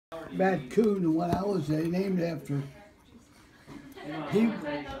Matt Kuhn, and when I was there, named after. He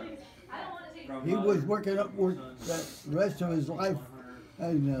was working up the rest of his life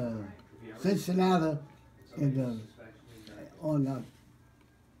in Cincinnati, on a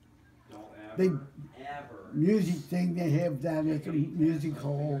big music thing they have down at the music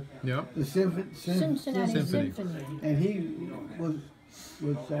hall. Yep. The Cincinnati Symphony. And he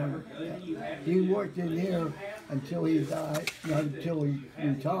he worked in there until he died, not until he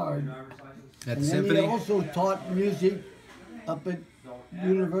retired. At And Symphony? then he also taught music up at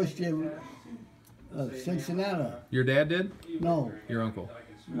University of Cincinnati. Your dad did? No, Your uncle?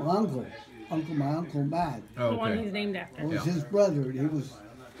 my uncle Matt. Oh, The one okay. he's named after. It was Yeah. his brother. And he was.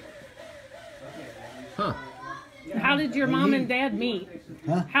 Huh. How did your mom and dad meet?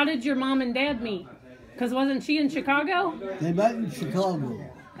 Huh? How did your mom and dad meet? Because wasn't she in Chicago? They met in Chicago.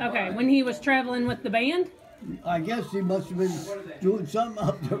 Okay, when he was traveling with the band? I guess he must have been doing something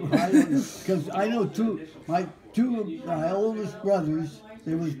up there. Because I know two of my oldest brothers.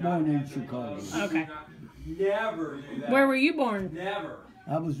 They was born in Chicago. Okay. Never do that. Where were you born? Never.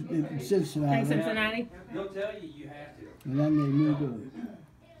 I was in Cincinnati. In Cincinnati? They'll tell you you have to. And then they moved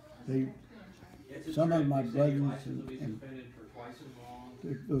to. Some of my brothers and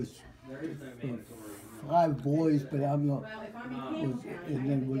it was 5 boys, but I'm not. And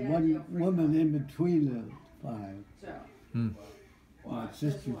then with one woman in between the 5. My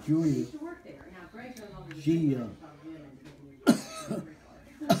sister Julia. She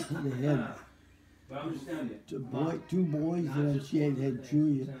they had two boys, and then she had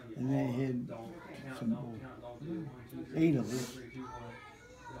Julia, and they had some 8 of us.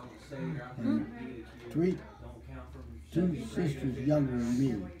 And 2 sisters younger than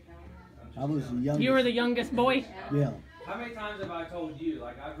me. I was the youngest. You were the youngest boy? Yeah. How many times have I told you?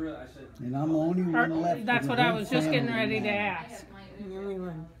 Like I said. And I'm the only one left. That's what I was just getting ready to ask. The only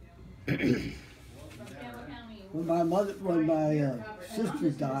one. When my sister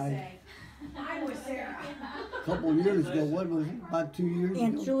died, a couple of years ago, what was it? About 2 years ago?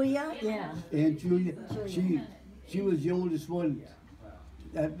 Aunt Julia? Yeah. Aunt Julia. She was the oldest one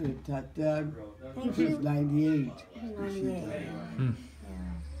at the time. She was 98. 98.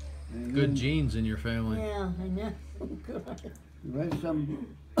 And Good then genes in your family. Yeah, I know. Good. the rest of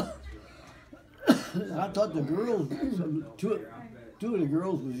them, I thought the girls, two of the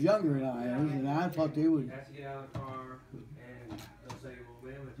girls was younger than I was, and I thought they would. Have to get out of the car and they'll say,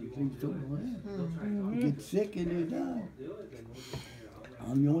 well, ma'am, if you Think want to do it, get sick and they die.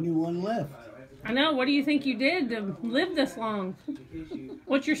 I'm the only one left. I know. What do you think you did to live this long?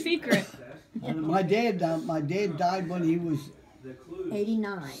 What's your secret? My dad died when he was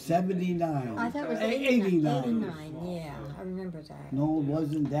 89. 79. I thought it was 89. 89, yeah. I remember that. No, it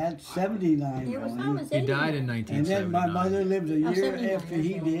wasn't that. 79. It was boy. almost He 89. died in And then my 1979. mother lived a year 79, after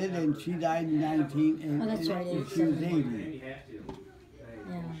he okay. did, and she died in 19. And, Oh, that's right, and it she was was 80. Yeah.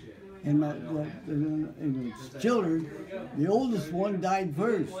 And my children, the oldest one died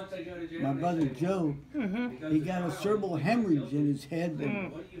first. My brother Joe, he got a cerebral hemorrhage in his head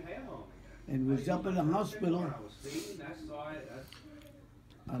and was up in the hospital.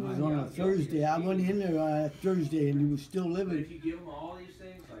 I was on a Thursday. I went in there on a Thursday, and he was still living.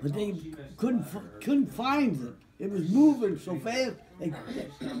 But they couldn't find it. It was moving so fast. They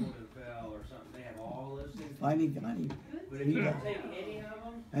finally got him. He died.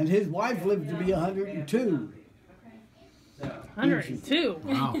 And his wife lived to be 102. 102.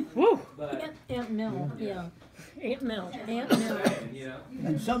 Wow. Woo. Aunt Mill, yeah. Aunt Mill. Aunt Mill.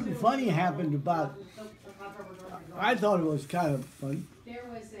 And something funny happened about. I thought it was kind of funny.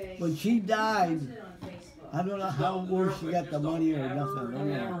 When she died, I don't know how where she got the money or nothing. I don't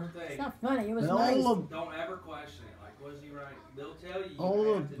know. It's not funny. It was But nice. all of Don't ever question it. Like, was he right? They'll tell you.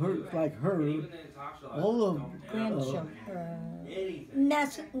 all of her, like her, all of Grandchildren.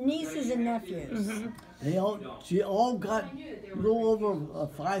 Nieces and nephews. she all got a little over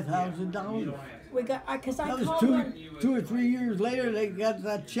 $5,000. We got, because I That was called two or 3 years later. They got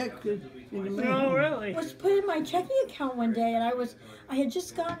that check in the mail. Oh, really? I was put in my checking account one day, and I had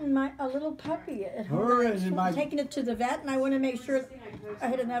just gotten a little puppy at home. Her I and was my- taking it to the vet, and I want to make sure I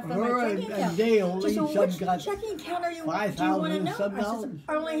had enough in Her my and checking account. Dale, She said, each which of them got checking account are you? Do you want to $5,000 know? some I said, dollars.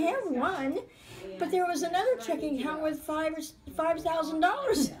 I only have one, but there was another checking account with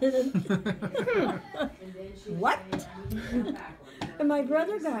 $5,000 in it. What? And my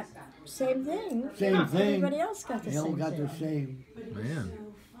brother got same thing. Same thing. Everybody else got the They all same got thing. the same. Man.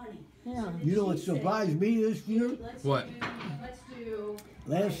 Yeah. You know what surprised me this year? What?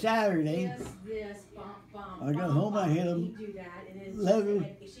 Last Saturday, I got home. I hit him letter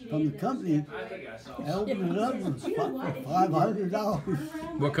from the company. I opened it up and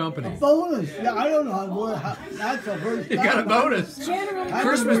 $500. What company? A bonus. Yeah, I don't know that's the first You time. got a bonus. General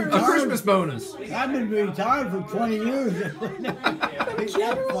I've been A retired- Christmas bonus. I've been retired for 20 years.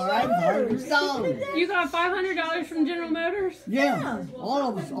 $500. You got $500 from General Motors? Yeah, all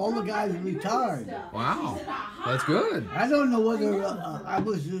of us, all the guys retired. Wow, that's good. I don't know whether I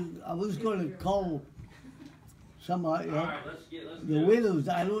was going to call somebody, the widows.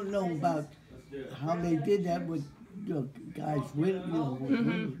 I don't know about how they did that with the guys with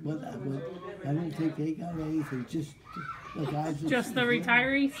but I don't think they got anything. Just the guys. Just the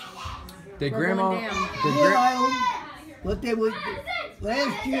retirees? Did We're grandma? going down. Did Yeah, what they would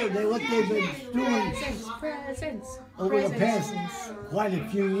last year, what they've been doing Presents. over the past quite a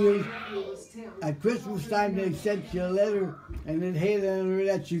few years. At Christmas time, they sent you a letter, and it had under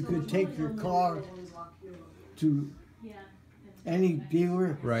that you could take your car to any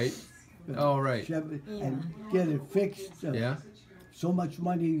dealer, Right. Oh, right. and get it fixed. Yeah. So much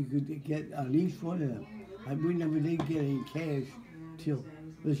money you could get on each one of them. And we never did get any cash till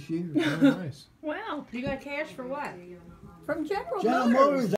this year. Oh, nice. Wow. You got cash for what? From General General Motors. Motors.